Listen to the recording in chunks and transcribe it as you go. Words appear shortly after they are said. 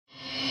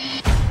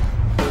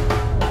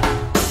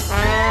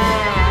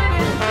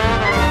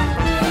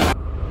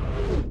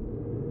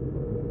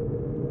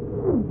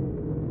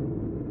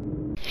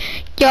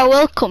You're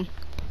welcome.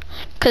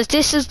 Because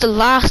this is the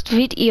last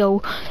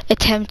video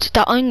attempt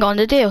that I'm going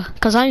to do.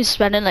 Because I'm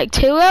spending like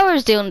 2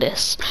 hours doing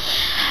this.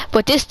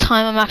 But this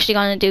time I'm actually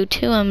going to do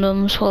 2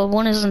 emblems. Well,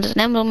 one isn't an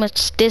emblem,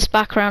 it's this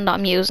background that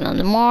I'm using on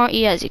the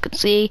Morty. As you can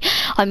see,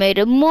 I made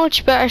it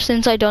much better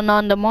since I done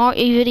on the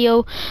Morty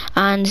video.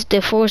 And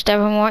the first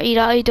ever Morty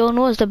that I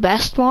done was the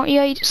best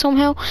Morty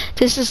somehow.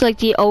 This is like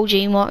the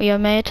OG Morty I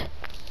made.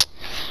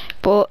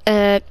 But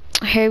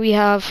here we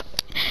have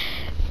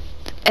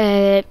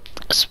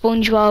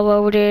SpongeBob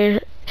over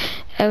there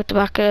out the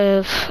back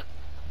of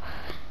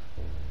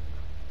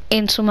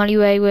In Some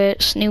Alleyway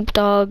with Snoop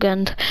Dogg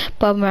and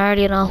Bob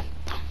Marley and all.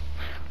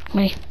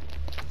 Wait,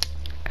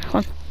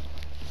 come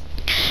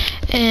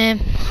on.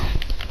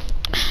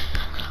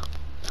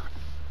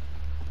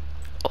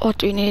 What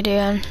do we need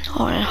again?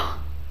 Oh yeah,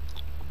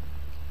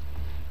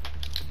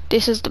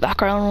 this is the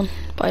background one,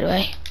 by the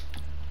way.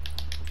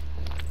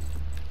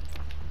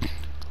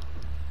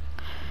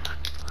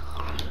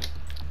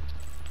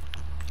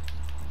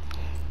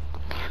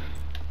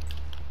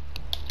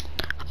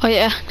 Oh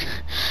yeah,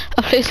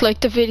 please like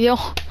the video,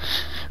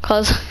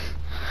 cause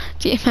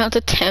the amount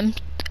of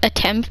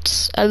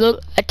attempts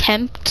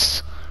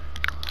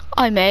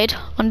I made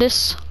on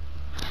this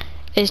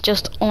is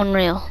just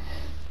unreal.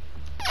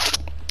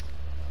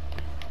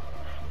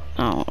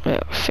 Oh,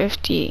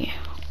 50.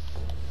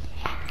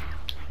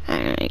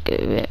 I'm gonna give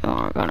it a bit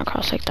more, going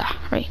across like that,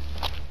 right?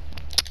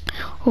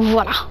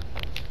 Voila.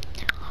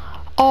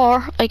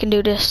 Or I can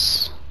do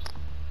this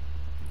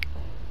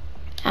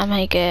and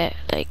make it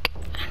like.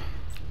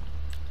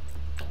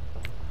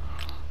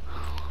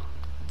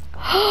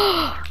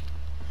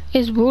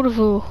 It's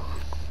beautiful.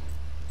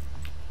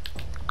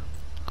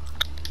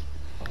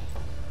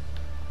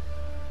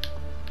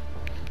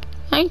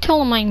 I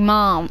told my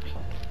mom.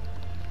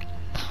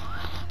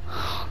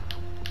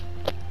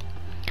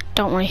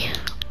 Don't worry,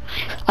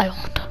 I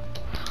won't.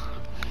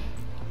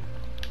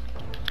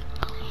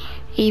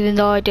 Even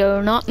though I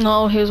do not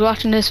know who's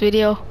watching this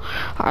video,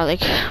 or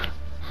like,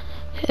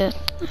 do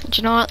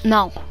you know what?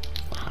 No.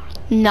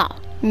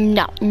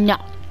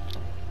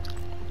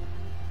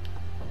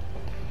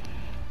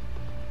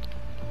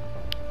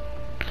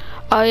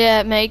 Oh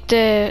yeah, make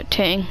the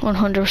thing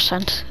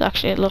 100%.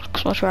 Actually, it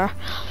looks much better.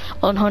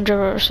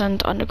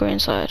 100% on the green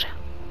side.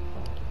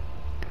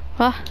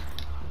 What?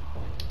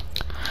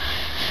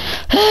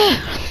 Then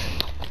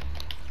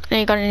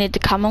you're gonna need the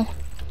camo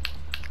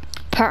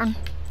pattern.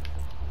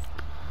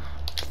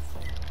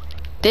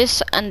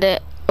 This and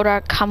the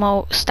other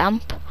camo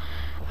stamp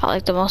are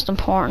like the most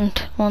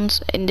important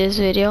ones in this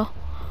video.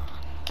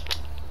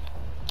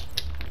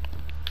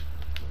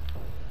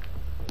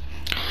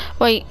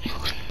 Wait.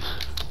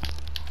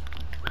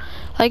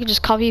 I can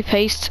just copy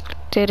paste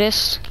do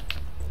this,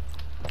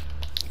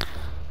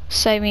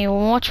 save me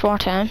much more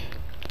time,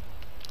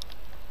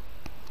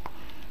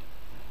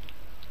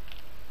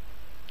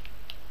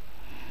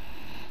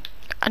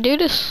 and do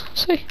this.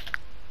 See,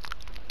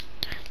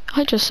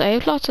 I just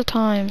saved lots of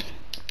time.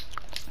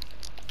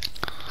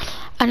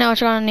 And now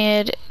what you're gonna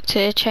need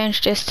to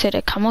change this to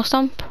the camo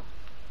stamp.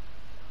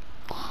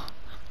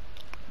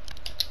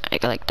 I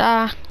go like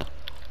that.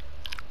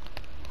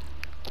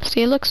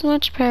 See, it looks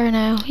much better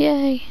now.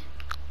 Yay.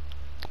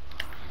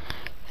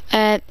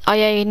 Oh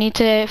yeah, you need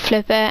to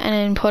flip it and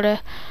then put it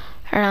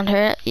around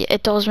here.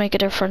 It does make a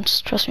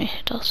difference, trust me,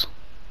 it does.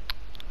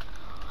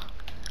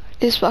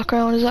 This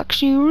background is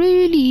actually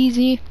really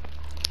easy.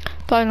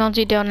 But I'm going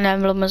to do an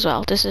emblem as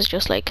well. This is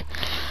just like,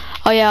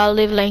 oh yeah, I'll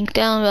leave a link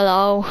down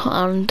below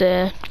on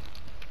the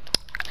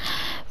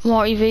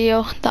Morty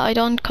video that I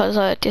done, because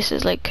this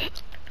is like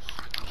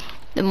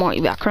the Morty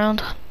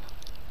background.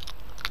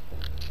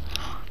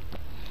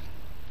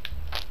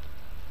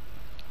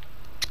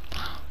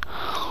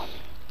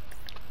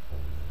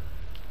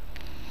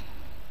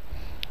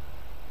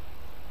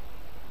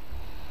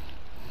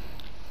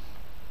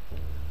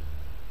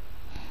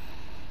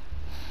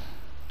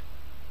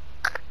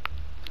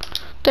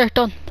 They're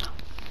done.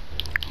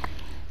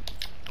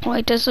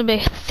 Right, this is a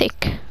bit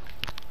thick,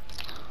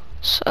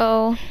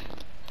 so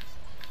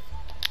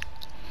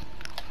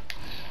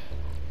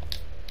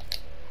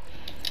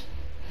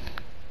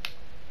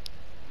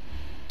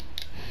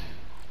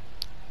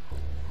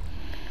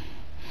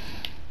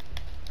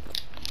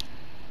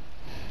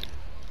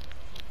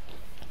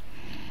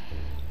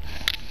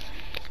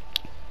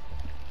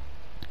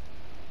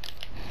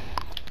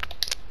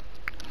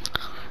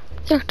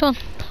they're done.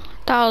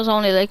 That was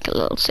only like a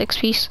little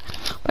 6-piece,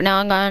 but now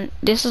I'm going.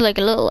 This is like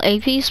a little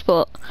 8-piece,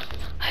 but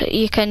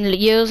you can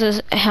use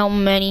as how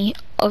many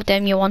of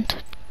them you want.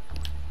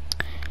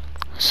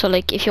 So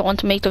like if you want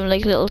to make them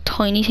like little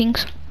tiny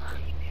things,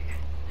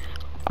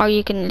 or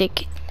you can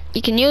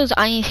use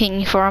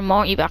anything for a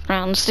Morty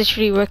background. It's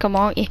literally Rick and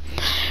Morty,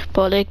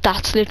 but like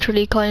that's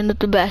literally kind of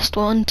the best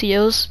one to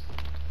use.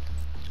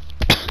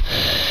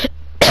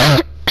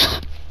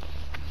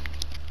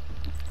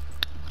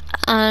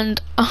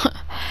 And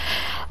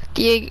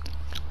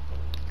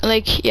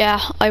yeah,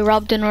 I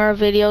robbed another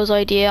video's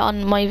idea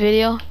on my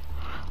video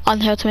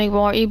on how to make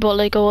Morty, but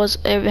like it was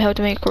how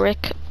to make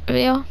Rick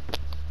video,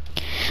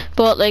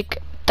 but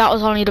like that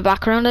was only the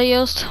background I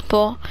used.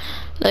 But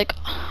like,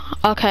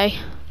 okay,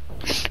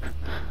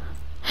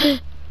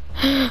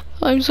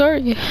 I'm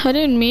sorry, I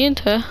didn't mean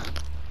to.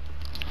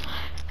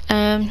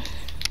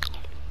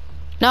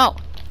 No,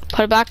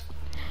 put it back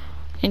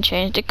and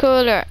change the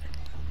color.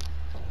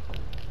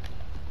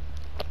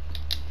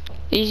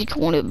 It's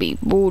gonna be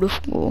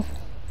beautiful.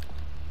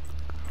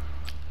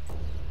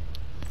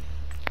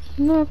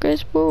 Look,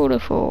 it's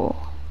beautiful.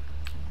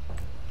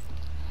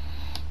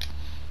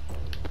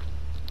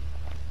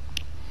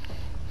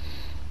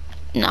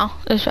 No,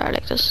 it's right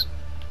like this.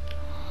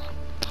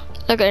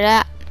 Look at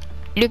that.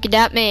 Look at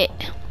that, mate.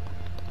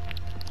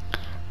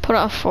 Put it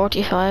on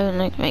 45 and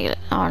like make it,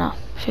 oh no,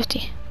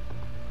 50.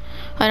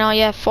 I know,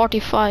 yeah,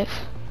 45.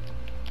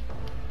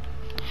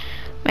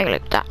 Make it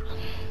like that.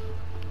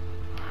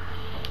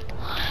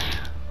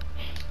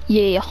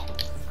 Yeah.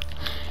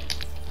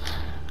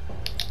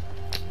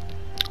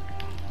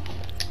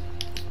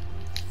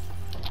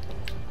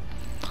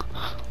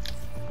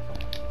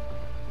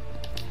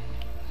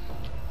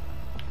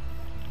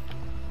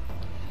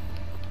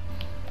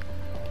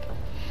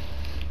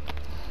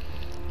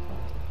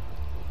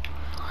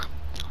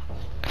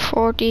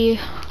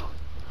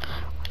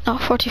 No,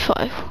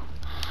 45.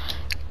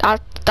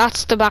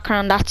 That's the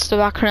background. That's the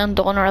background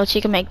done. Or else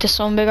you can make the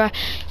sun bigger.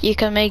 You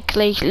can make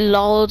like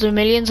loads of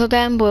millions of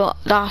them. But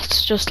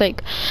that's just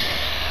like,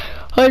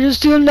 I'm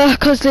just doing that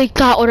because like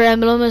that other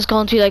emblem is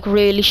going to be like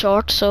really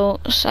short.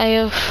 So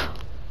save.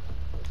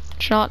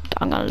 It's not.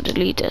 I'm gonna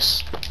delete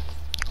this.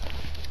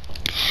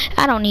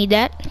 I don't need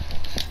that.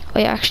 Oh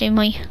yeah, actually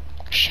my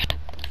shit.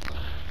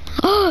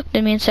 Oh,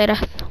 didn't mean to say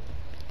that.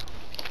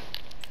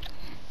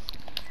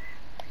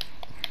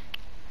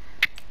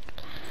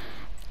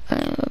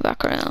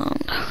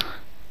 Background.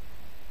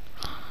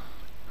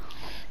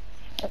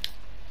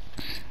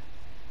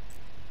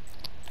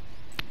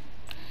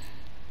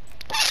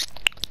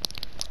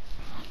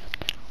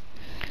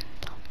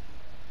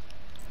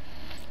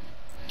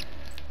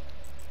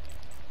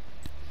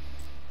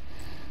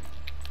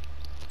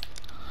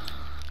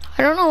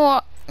 I don't know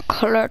what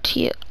color to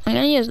use. I'm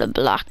gonna use the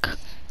black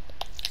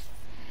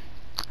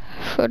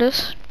for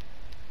this.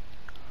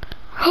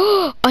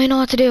 Oh, I know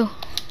what to do.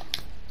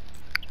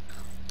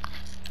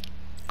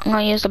 I'm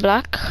gonna use the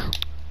black,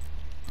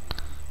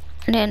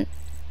 and then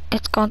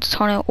it's going to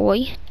turn out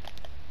white.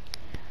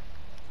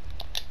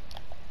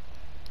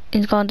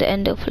 It's going to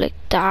end up like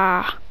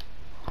that.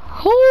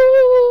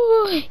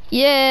 Oh,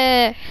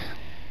 yeah,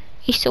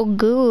 he's so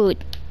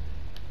good.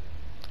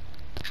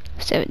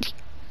 70.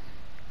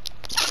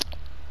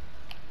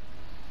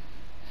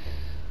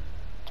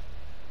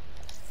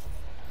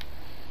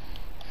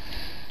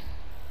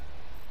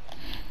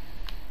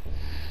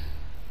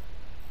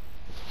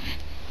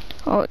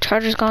 Oh,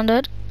 charger's gone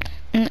dead.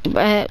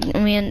 I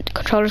mean,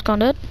 controller's gone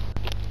dead.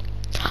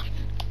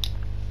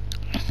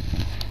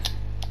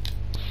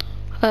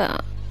 Oh,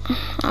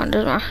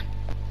 doesn't matter.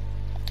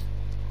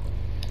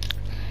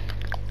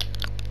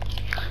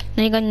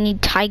 Then you're gonna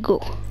need Tiger.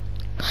 Oh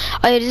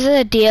yeah, this is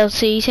a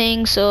DLC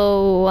thing,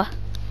 so...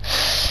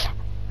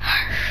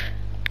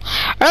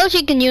 Or else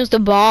you can use the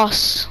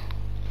boss.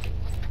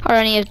 Or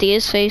any of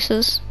these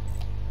faces.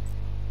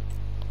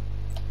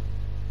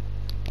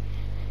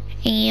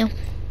 Yeah.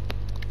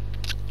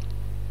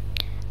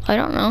 I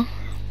don't know.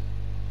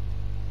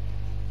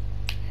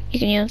 You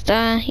can use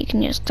that, you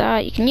can use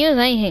that, you can use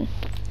anything.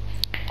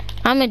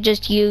 I'm gonna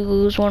just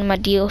use one of my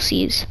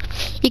DLCs.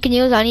 You can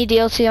use any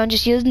DLC, I'm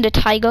just using the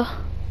tiger.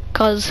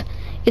 Cause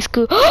it's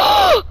cool.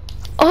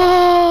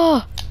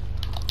 Oh!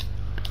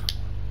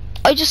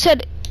 I just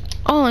said,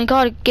 oh my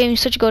god, it gave me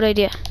such a good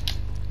idea.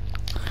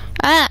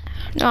 Ah,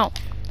 no.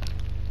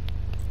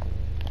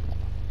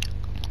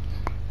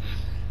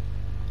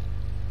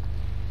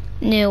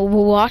 Now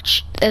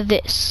watch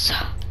this.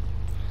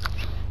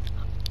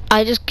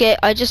 I'm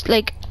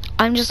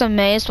just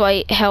amazed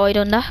by how I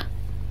done that.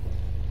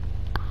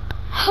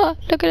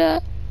 Look at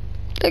that.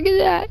 Look at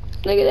that.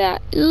 Look at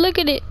that. Look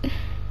at it.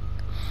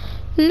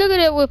 Look at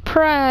it with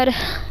pride.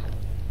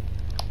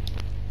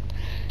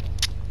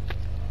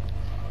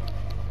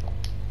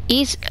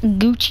 It's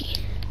Gucci.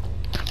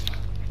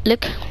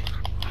 Look.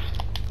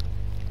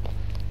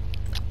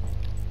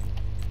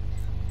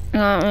 I'm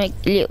gonna make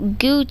a little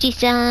Gucci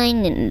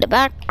sign in the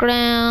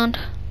background.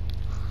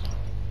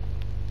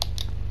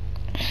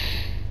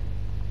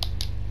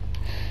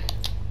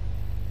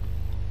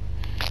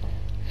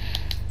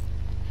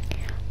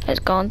 It's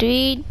going to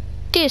be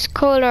this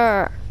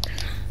color.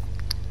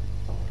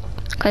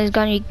 Cause it's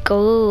gonna be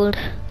gold.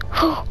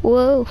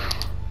 Whoa.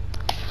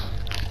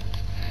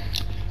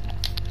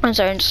 I'm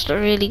sorry, I'm just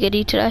really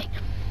giddy today.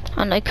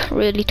 I'm like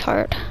really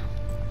tired.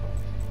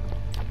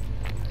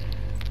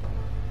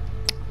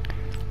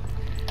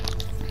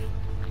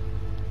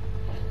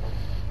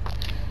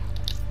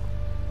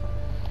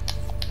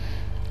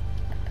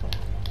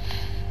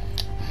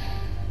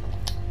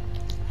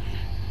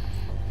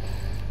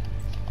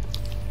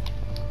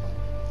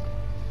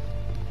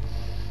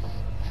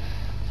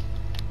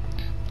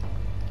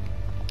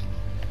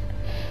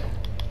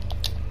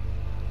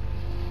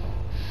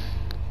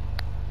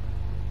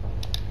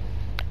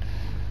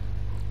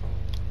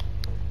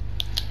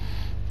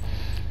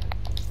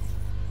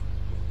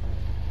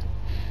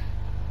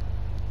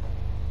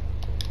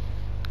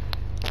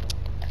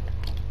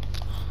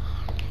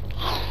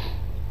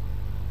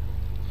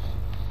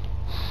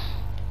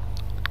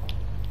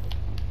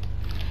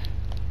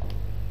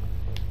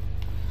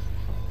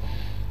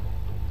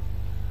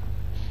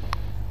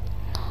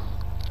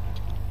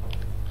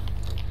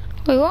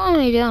 Wait, what am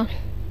I doing?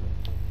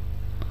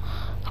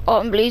 Oh,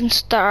 I'm bleeding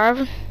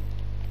starving.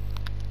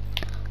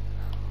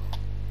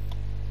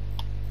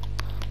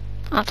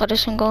 After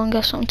this, I'm going to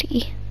get something to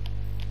eat.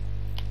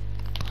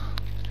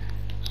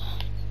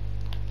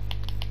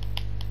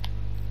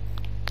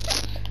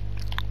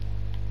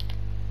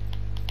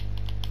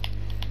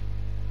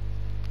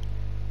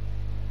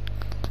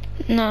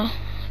 No,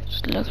 it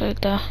doesn't look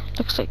like that.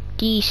 Looks like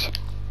geese.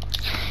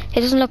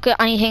 It doesn't look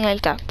at anything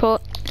like that,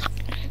 but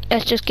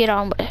let's just get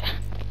on with it.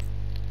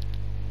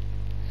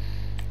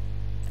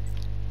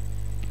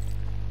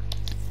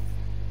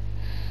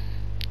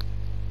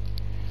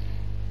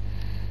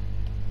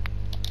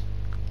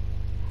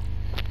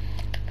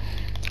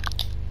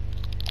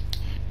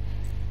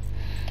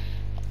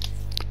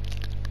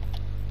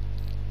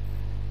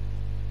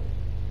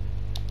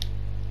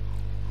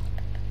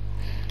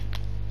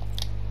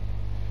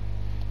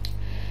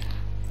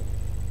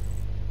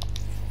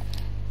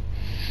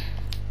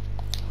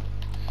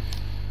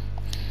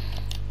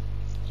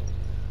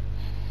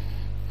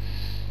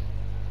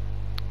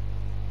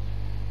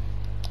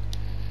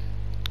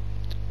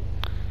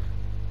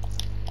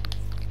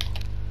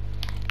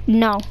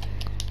 No.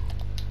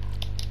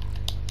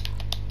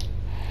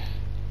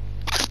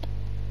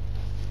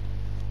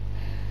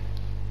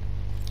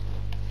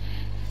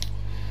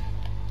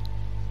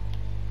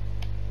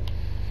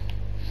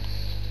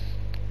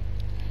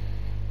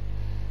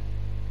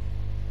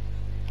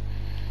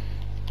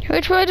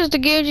 Which way does the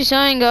Gucci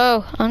sign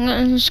go? I'm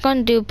just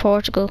gonna do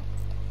Portugal.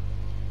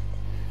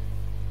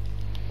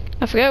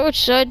 I forget which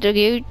side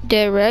the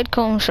red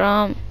comes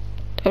from.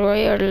 The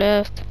right or the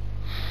left.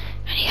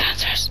 Any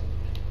answers?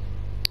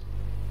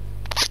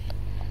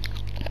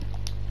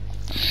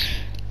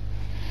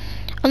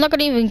 I'm not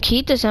gonna even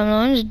keep this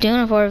emblem, I'm just doing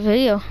it for a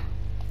video.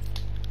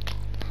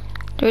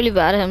 It's really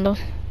bad emblem.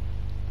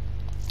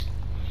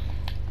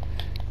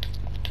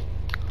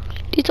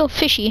 Little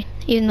fishy,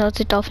 even though it's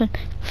a dolphin.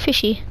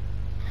 Fishy.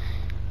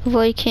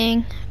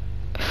 Viking.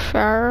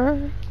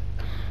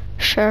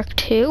 Shark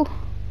 2.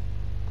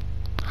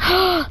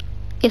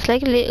 It's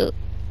like a little,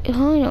 I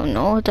don't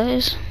know what that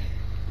is.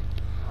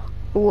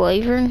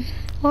 Wyvern.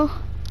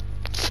 Oh.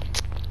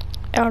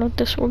 Out of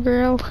this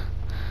world.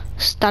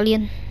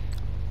 Stallion.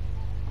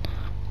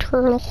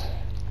 Turtle.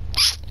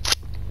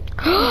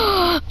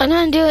 And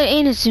I'm doing it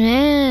in its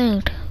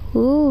mouth.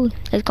 Ooh,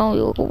 it's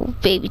gonna be a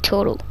baby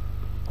turtle.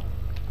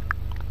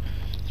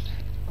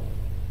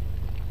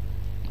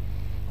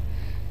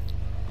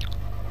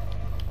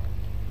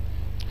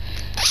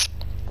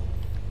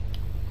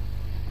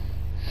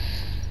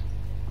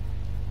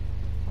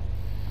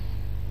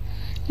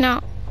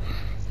 No,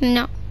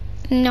 no,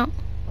 no,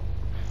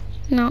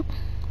 no.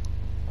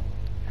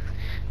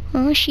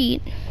 Oh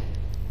shit.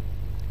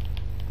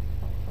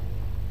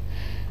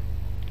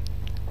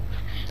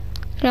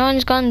 Now I'm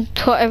just gonna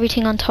put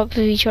everything on top of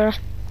each other.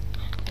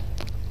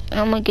 And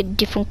I'm gonna get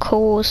different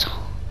colors.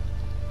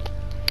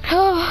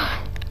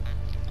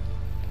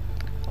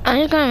 I'm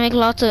just gonna make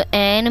lots of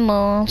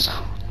animals.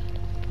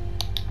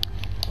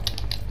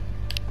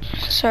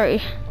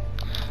 Sorry.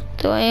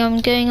 The way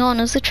I'm going on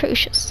is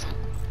atrocious.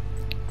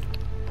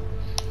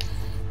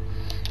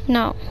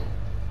 No.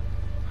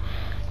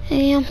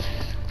 Yeah.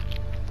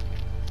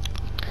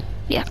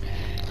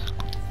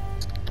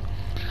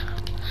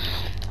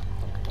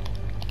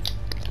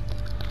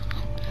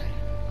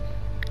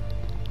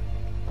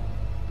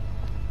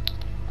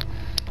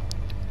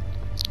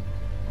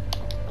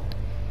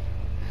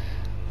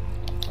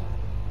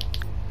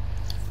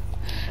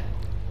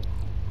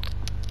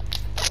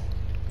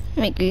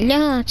 Make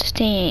lots of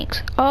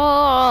things.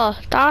 Oh,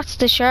 that's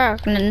the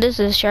shark, and then this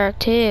is a shark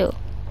too.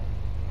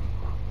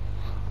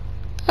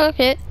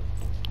 Okay.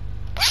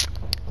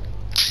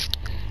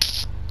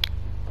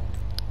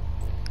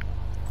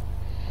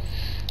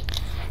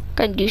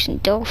 Gotta do some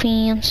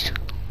dolphins.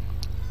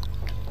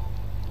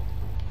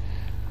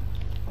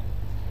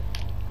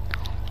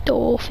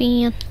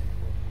 Dolphin.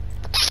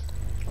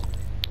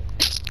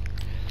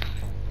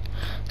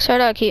 Sorry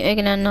that I keep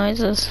making that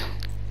noises.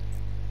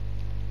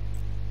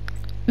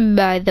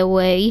 By the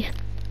way.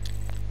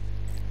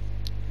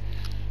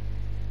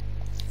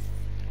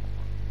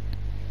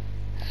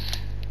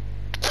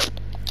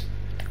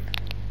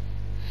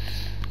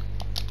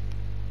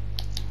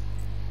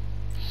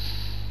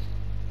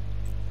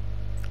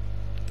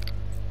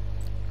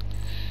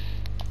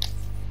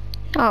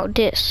 Oh,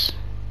 this.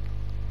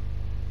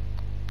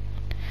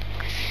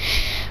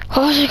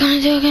 What was I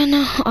gonna do again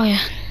now? Oh yeah.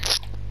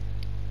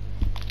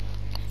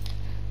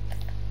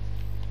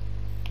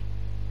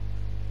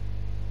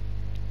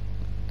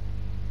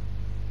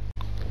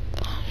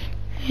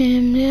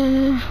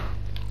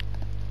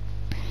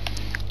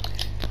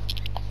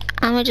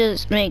 I'ma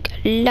just make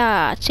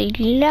lots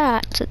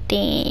of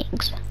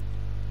things.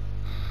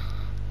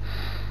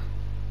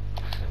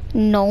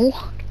 No.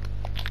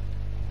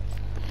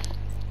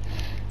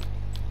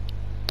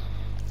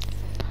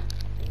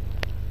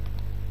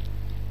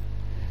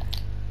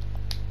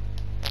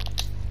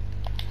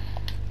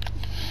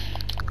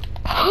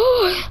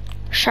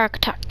 Shark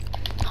attack.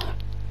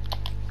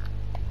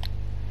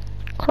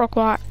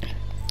 Croquat.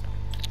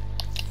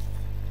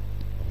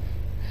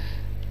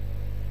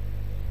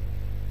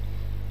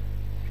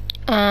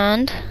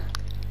 And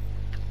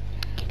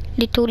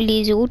little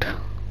lizard.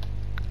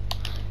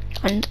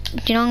 And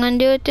do you know what I'm gonna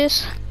do with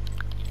this?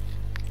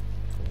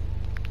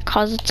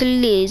 Cause it's a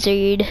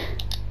lizard.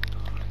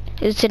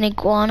 It's an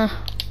iguana.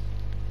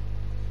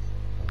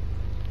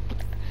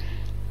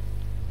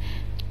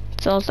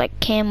 So it's like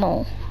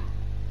camel.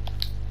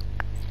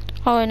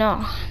 Oh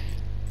no.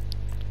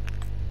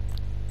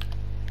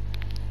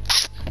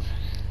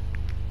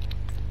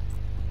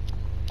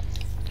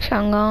 So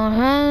I'm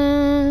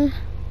going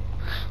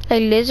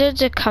like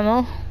lizards are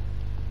camel.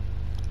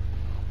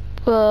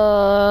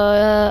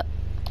 But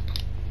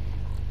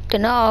they're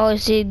not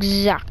always the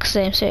exact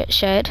same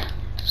shade.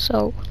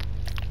 So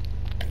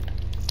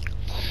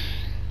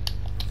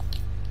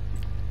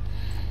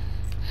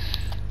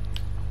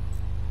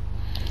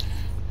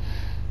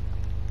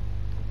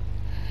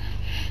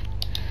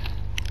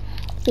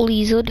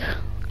lizard.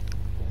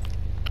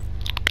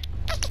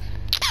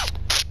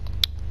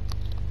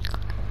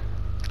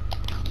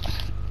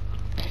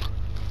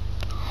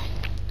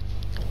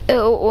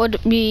 It would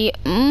be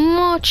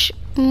much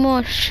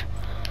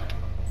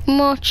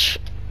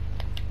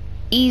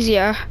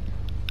easier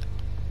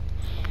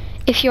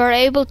if you are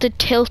able to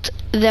tilt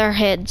their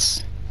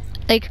heads.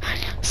 Like,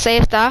 say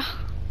if that,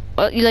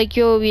 like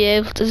you'll be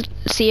able to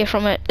see it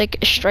from a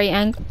straight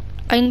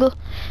angle,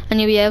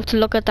 and you'll be able to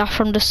look at that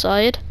from the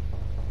side.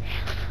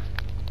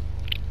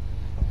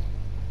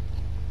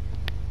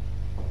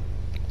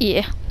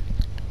 Yeah.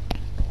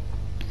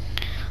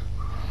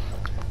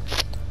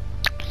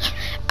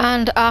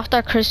 And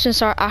after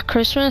Christmas or at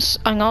Christmas,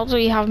 I'm going to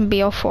be having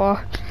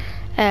BO4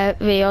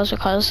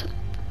 videos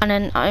and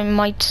then I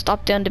might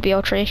stop doing the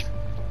BO3.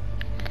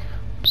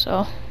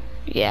 So,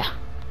 yeah.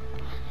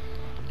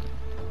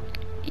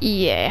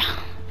 Yeah.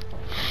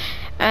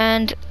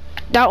 And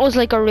that was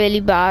like a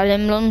really bad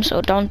emblem, so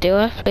don't do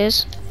it,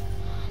 please.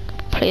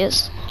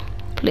 Please.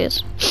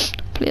 Please.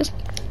 Please.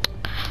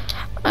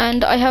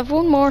 And I have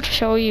one more to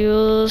show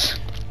you.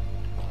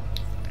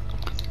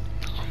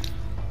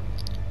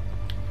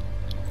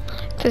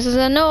 This is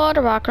a no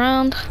other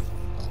background.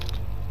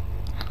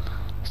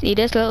 See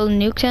this little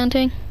nuke town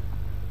thing?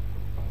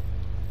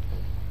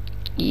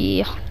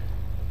 Yeah.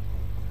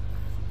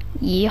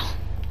 Yeah.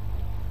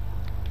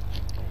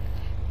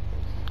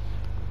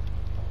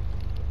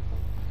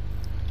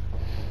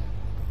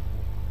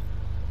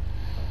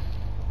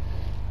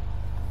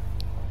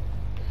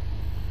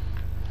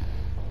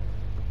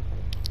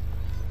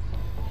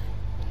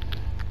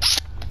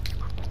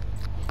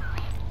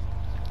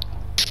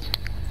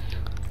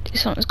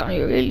 This one is gonna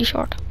be really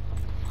short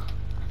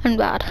and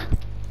bad.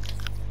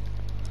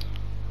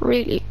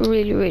 Really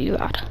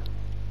bad.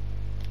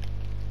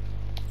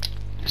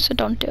 So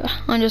don't do it.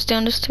 I'm just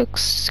doing this to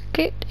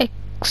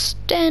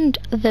extend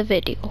the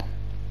video.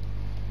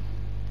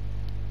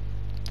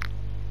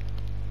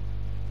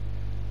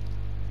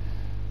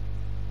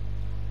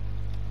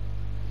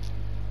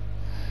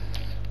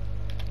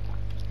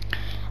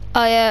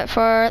 Oh yeah,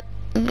 for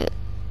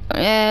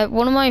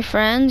one of my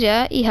friends,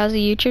 yeah, he has a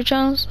YouTube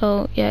channel,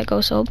 so yeah,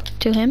 go sub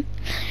to him.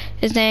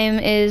 His name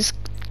is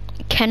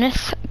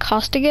Kenneth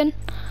Costigan,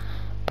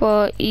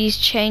 but he's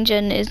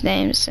changing his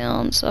name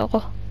soon,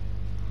 so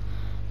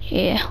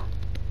yeah.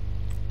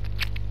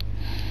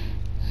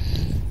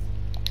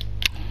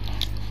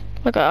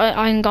 Look,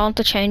 I'm going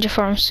to change it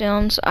for him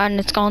soon, and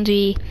it's going to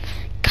be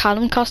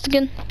Callum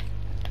Costigan.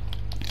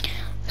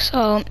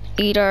 So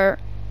either,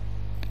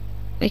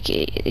 like,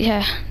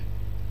 yeah,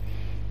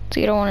 it's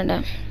either one of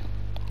them.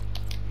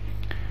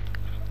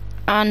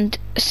 And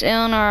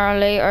sooner or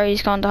later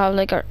he's going to have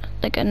like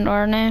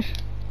another name,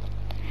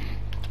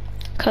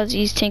 cause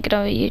he's thinking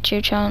of a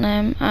YouTube channel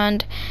name.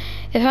 And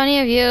if any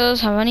of you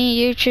have any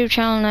YouTube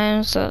channel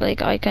names that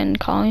like I can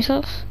call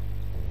myself,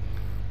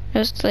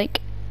 just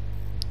like,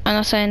 I'm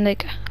not saying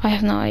like I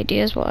have no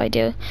ideas, but I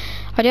do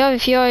have a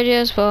few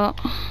ideas, but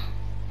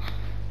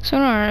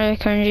sooner or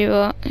later cringy,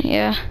 but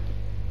yeah.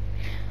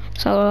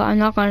 So I'm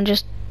not gonna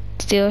just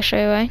do it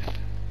straight away.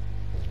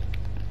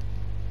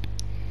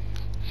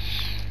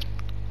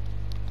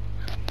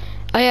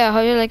 Oh yeah,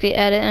 how do you like the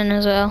editing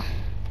as well?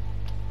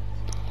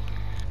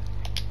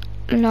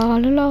 La la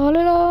la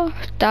la la.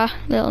 That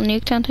little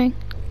nuke town thing.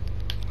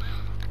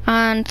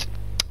 And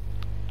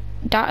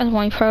that is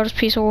my proudest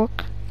piece of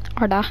work.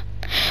 Or that.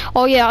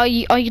 Oh yeah,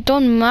 I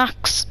done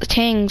max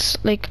things.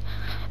 Like,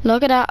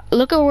 look at that.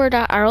 Look at where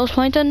that arrow's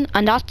pointing,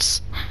 and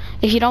that's,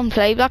 if you don't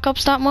play Black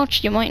Ops that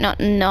much, you might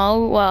not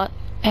know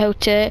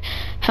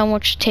how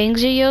much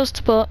things you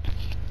used, but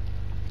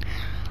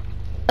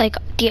like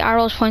the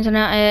arrows pointing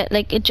at it,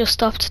 like it just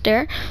stopped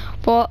there.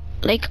 But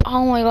like,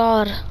 oh my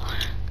god,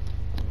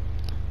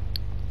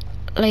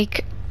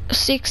 like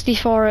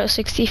 64 out of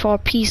 64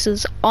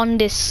 pieces on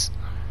this.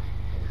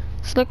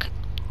 So look,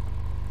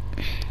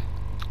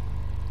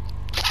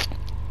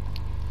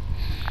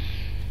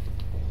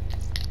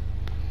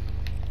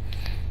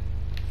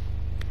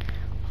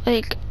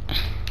 like,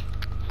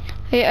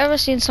 have you ever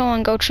seen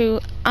someone go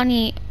through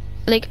any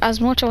like as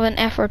much of an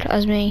effort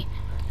as me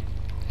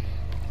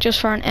just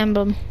for an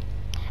emblem.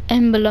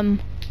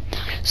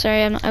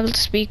 Sorry, I'm not able to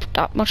speak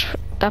that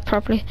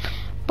properly,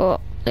 but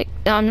like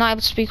I'm not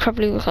able to speak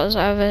properly because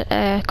I have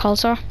a cold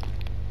sore.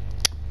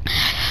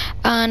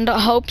 And I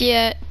hope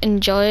you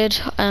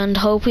enjoyed, and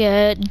hope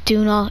you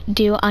do not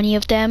do any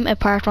of them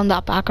apart from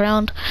that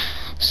background.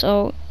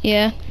 So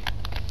yeah,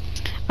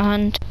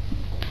 and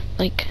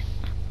like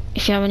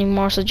if you have any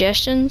more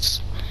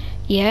suggestions,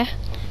 yeah,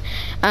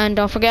 and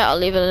don't forget I'll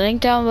leave a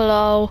link down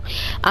below,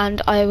 and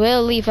I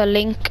will leave a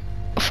link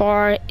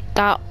for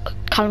that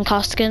Callum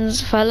Costigan's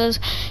fella's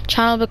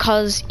channel,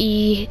 because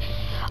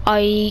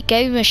I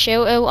gave him a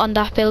shout out on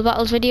that Build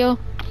Battles video.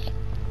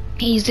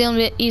 He's been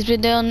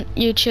doing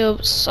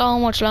YouTube so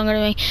much longer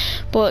than me,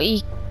 but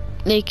he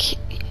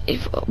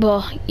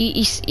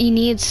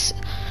needs,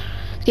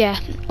 yeah,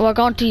 we're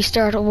going to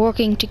start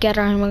working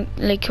together, and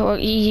we're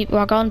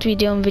going to be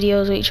doing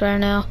videos with each other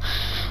now,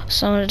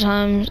 some of the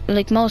times,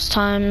 like most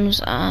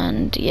times,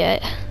 and yeah,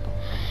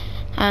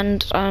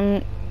 and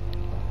on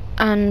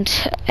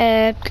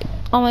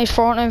my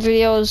Fortnite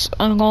videos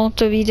I'm going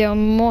to be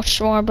doing much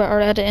more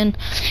better editing,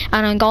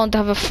 and I'm going to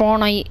have a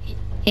Fortnite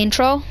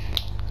intro,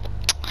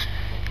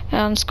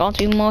 and it's going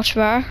to be much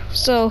better.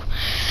 So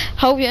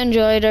hope you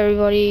enjoyed,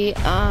 everybody,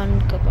 and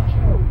goodbye.